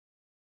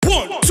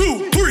1,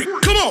 2, 3,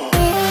 come on!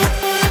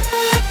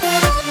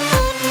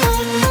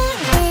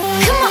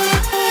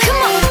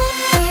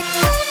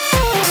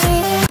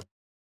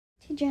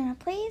 To Jonah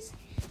Plays.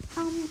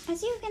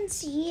 As you can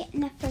see in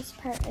the first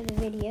part of the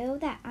video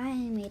that I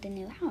made a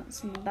new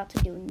house. I'm about to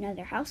do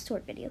another house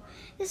tour video.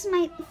 This is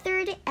my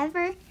third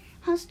ever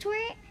house tour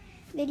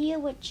video,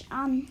 which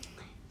the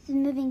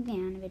moving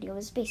van video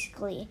was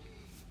basically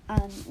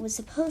was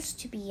supposed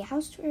to be a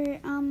house tour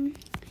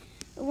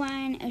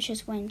one. It was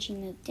just when she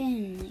moved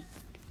in, like,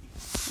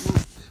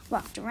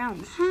 walked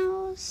around the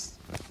house.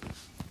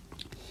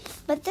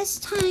 But this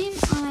time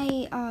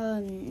I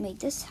made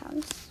this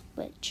house,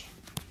 which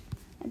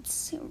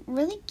it's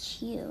really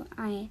cute.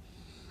 I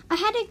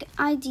had an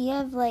idea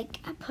of like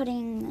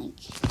putting like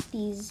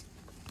these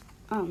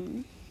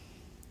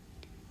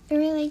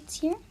fairy lights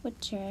here,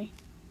 which are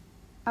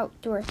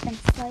outdoor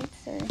fence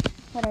lights or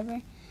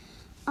whatever.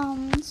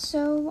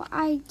 So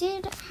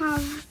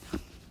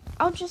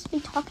I'll just be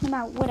talking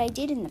about what I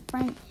did in the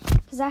front,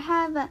 because I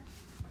have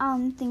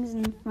things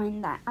in the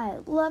front that I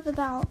love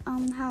about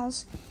the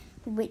house,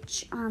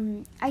 which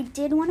I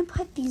did want to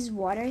put these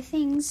water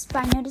things,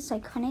 but I noticed I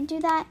couldn't do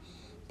that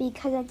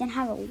because I didn't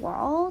have a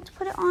wall to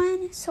put it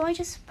on. So I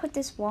just put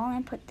this wall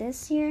and put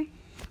this here.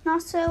 And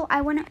also I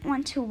wouldn't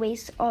want to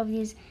waste all of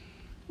these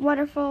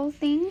waterfall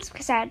things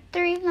because I had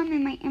 3 of them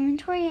in my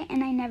inventory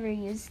and I never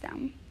used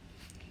them.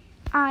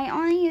 I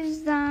only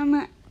used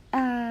them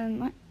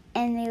and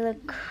they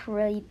look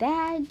really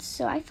bad,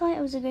 so I thought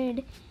it was a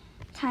good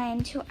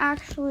time to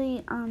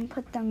actually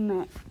put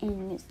them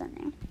and use them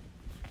now.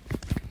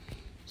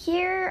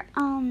 Here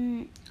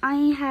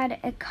I had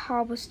a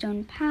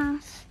cobblestone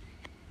path.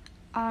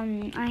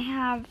 I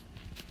have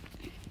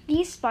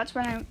these spots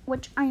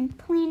which I'm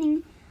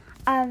planning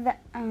of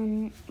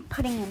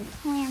putting in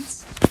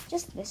plants.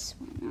 Just this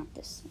one, not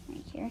this one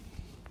right here.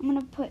 I'm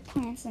gonna put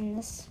plants in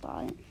this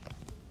spot.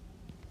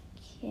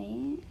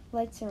 Okay,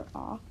 lights are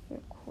off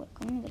real quick.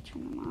 Let me go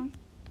turn them on.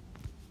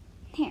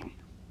 Here.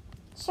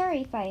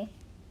 Sorry if I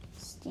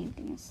stink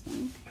in this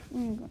thing.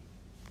 Let me go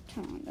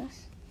turn on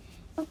this.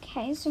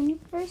 Okay, so when you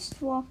first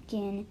walk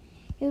in,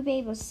 you'll be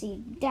able to see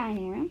the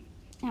dining room,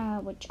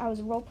 which I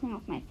was role-playing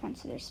with my friend,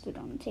 so there's food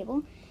on the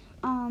table.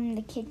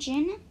 The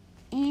kitchen,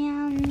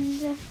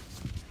 and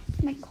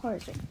my car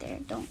is right there,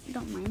 don't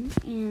mind,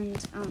 and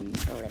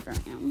the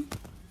living room.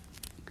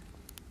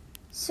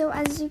 So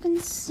as you can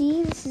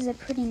see, this is a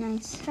pretty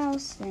nice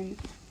house, and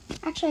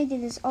actually I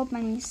did this all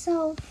by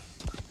myself.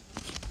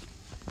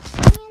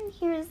 And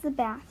here's the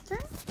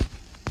bathroom.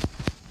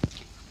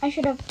 I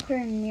should have put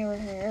a mirror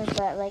here,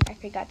 but like I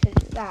forgot to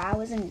do that. I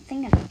wasn't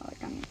thinking about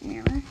like a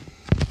mirror.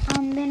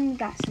 Then we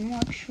got some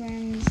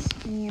washrooms,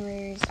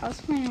 mirrors. I was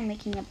planning on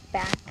making a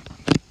back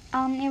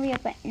area,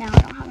 but now I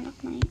don't have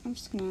enough money. I'm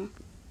just gonna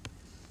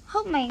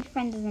hope my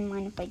friend doesn't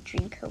mind if I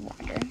drink her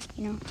water,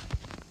 you know.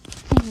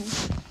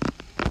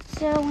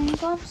 So when you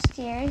go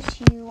upstairs,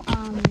 you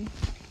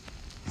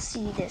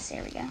see this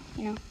area,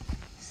 you know.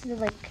 So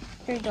like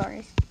 3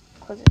 doors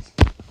closes.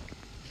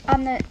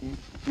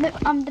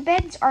 The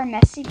beds are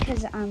messy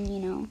because you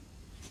know,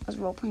 I was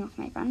role playing with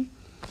my friend.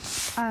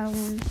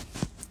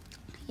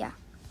 Yeah.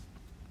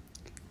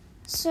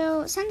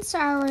 So since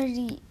I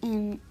already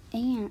am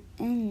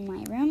in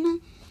my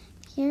room,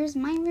 here's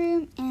my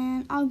room,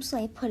 and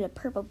obviously I put a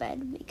purple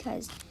bed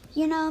because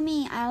you know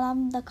me, I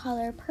love the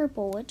color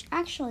purple, which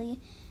actually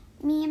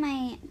me and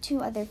my 2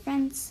 other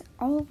friends,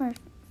 all of our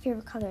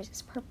favorite colors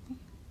is purple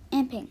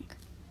and pink.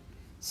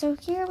 So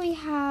here we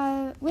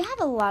have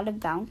a lot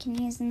of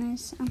balconies in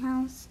this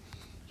house.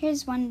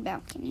 Here's one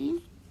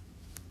balcony.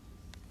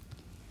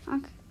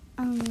 Okay.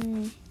 As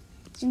you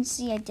can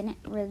see, I didn't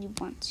really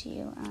want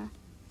to.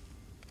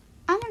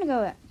 I'm gonna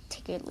go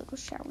take a little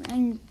shower.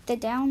 And the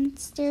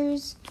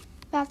downstairs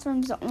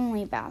bathroom's the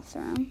only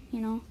bathroom,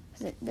 you know,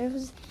 because there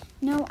was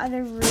no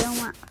other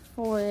room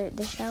for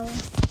the shower.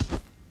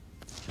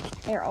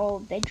 They're all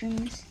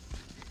bedrooms.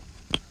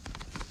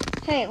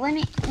 Hey, let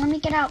me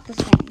get out this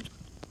thing.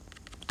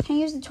 Can I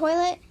use the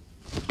toilet?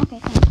 Okay,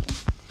 thank you.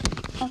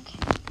 Okay.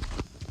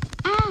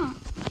 Ah!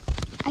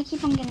 I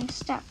keep on getting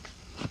stuck.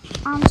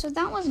 So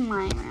that was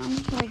my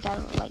room. Here we got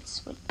a light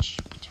switch.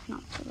 Turn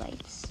off the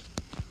lights.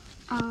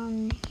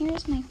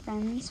 Here's my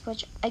friends,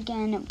 which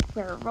again,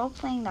 we're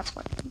role-playing. That's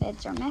why the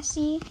beds are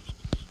messy.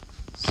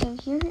 So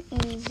here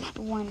is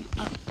one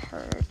of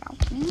her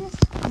balconies.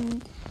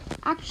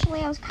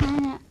 Actually, I was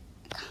kind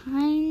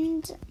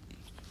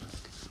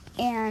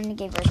and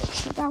gave her the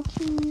 2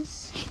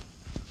 balconies.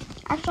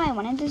 Actually, I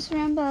wanted this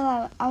room,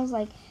 but I was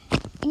like,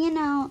 you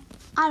know,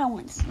 I don't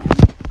want this room.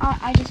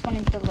 I just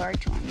wanted the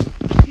large one.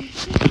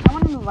 I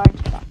wanted the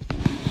large balcony.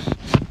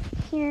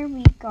 Here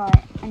we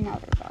got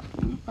another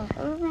balcony for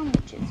her room,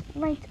 which is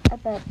right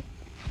above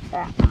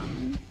the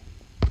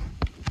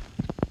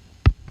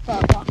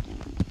walking,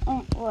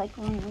 like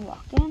when you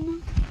walk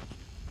in.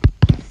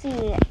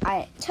 See,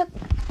 I took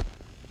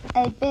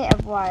a bit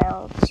of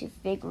while to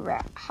figure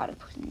out how to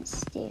put in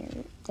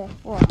the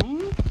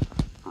flooring.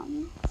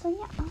 So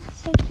yeah,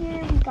 so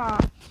here we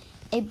got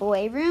a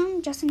boy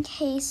room, just in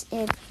case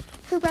if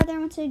her brother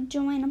wants to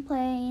join and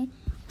play,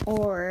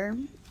 or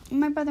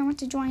my brother wants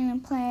to join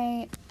and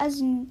play.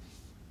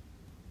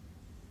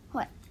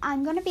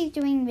 I'm going to be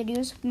doing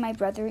videos with my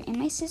brother and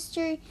my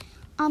sister.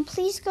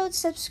 Please go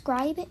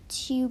subscribe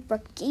to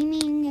Brooke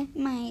Gaming,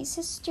 my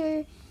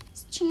sister's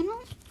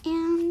channel.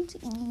 And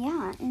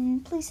yeah,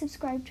 and please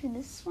subscribe to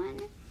this one.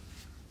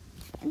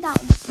 That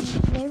would be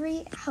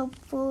very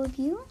helpful of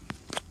you.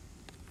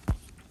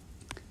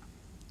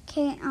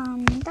 Okay,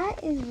 that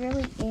is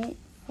really it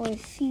for the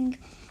thing.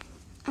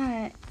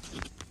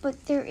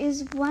 But there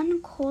is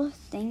one cool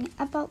thing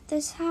about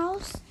this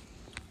house,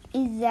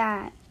 is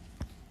that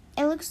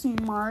it looks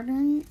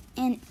modern,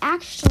 and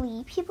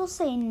actually people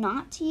say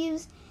not to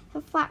use the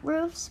flat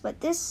roofs, but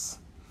this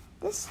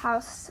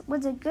house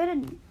was a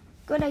good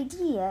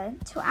idea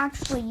to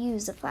actually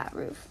use a flat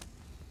roof.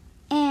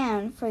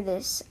 And for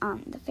this,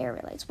 the fairy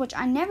lights, which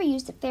I never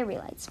used the fairy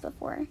lights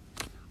before.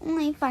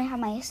 Only if I have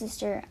my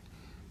sister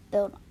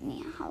build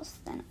me a house,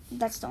 then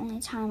that's the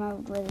only time I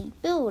would really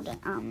build.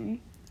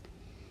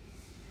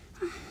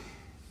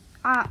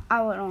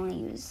 I would only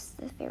use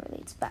the fairy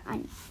lights, but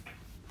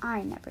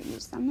I never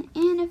use them.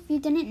 And if you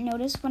didn't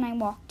notice when I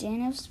walked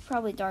in, it was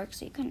probably dark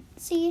so you couldn't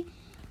see.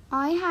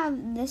 I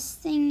have this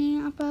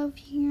thingy above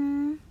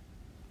here.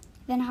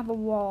 Then I have a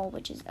wall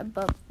which is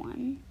above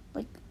one,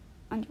 like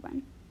under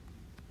one.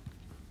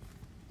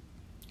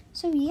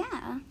 So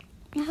yeah,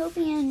 I hope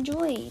you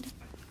enjoyed.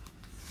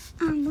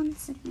 One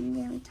second, I'm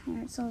really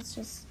tired, so let's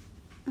just,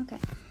 okay.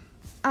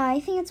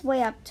 I think it's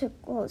way up too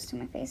close to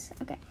my face.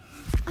 Okay.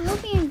 I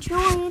hope you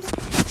enjoyed.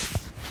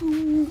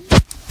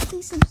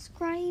 Please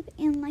subscribe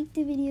and like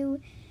the video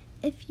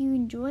if you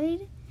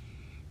enjoyed.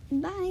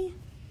 Bye.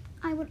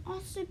 I would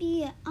also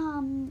be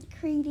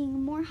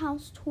creating more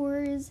house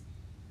tours,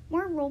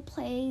 more role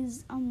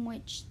plays,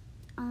 which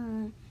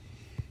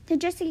the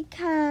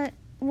Jessica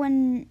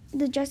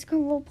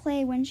role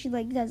play when she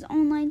does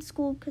online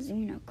school, because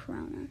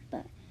Corona,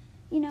 but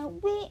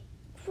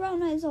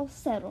Corona is all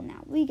settled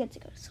now. We get to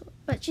go to school,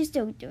 but she's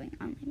still doing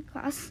online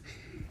class.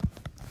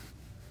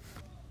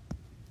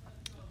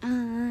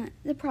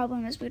 The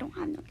problem is we don't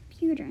have no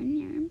computer in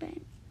here, but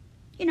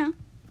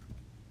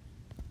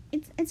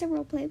it's a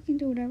role play. We can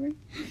do whatever.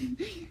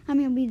 I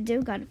mean, we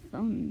do got a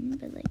phone,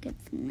 but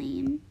it's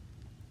lame.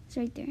 It's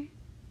right there.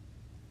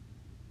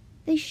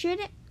 They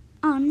should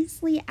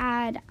honestly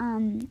add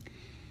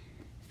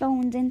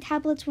phones and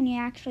tablets when you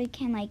actually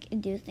can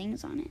do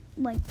things on it.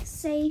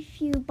 Say if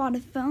you bought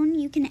a phone,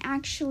 you can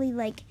actually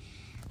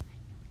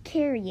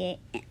carry it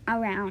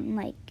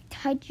around,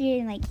 touch it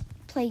and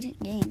play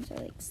games,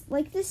 or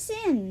like The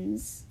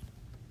Sims,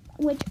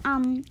 which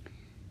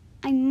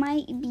I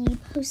might be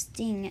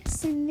posting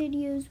Sim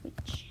videos,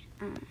 which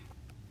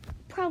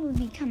probably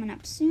be coming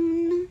up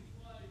soon.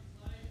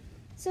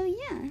 So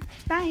yeah,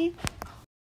 bye.